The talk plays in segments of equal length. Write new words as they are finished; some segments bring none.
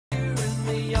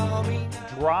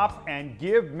Drop and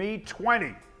give me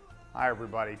 20. Hi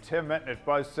everybody, Tim Minton at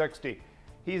Buzz 60.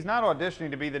 He's not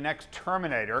auditioning to be the next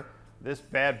Terminator. This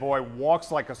bad boy walks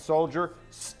like a soldier,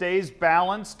 stays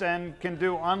balanced, and can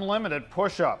do unlimited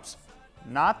push-ups.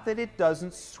 Not that it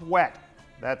doesn't sweat.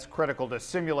 That's critical to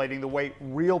simulating the way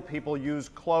real people use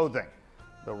clothing.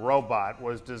 The robot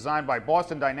was designed by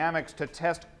Boston Dynamics to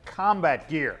test combat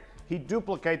gear. He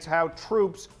duplicates how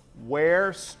troops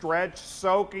wear, stretch,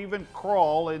 soak, even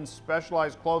crawl in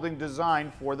specialized clothing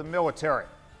designed for the military.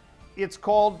 It's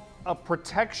called a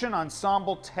Protection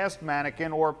Ensemble Test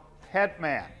Mannequin, or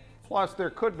PETMAN. Plus, there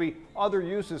could be other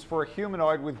uses for a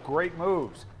humanoid with great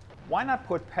moves. Why not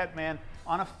put PETMAN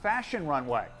on a fashion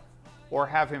runway? Or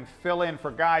have him fill in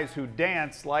for guys who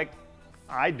dance like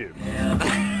I do.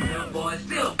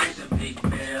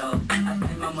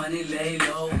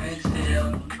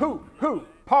 Hoo, hoo,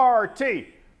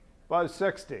 party! Buzz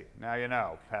 60. Now you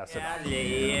know. Pass it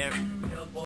on.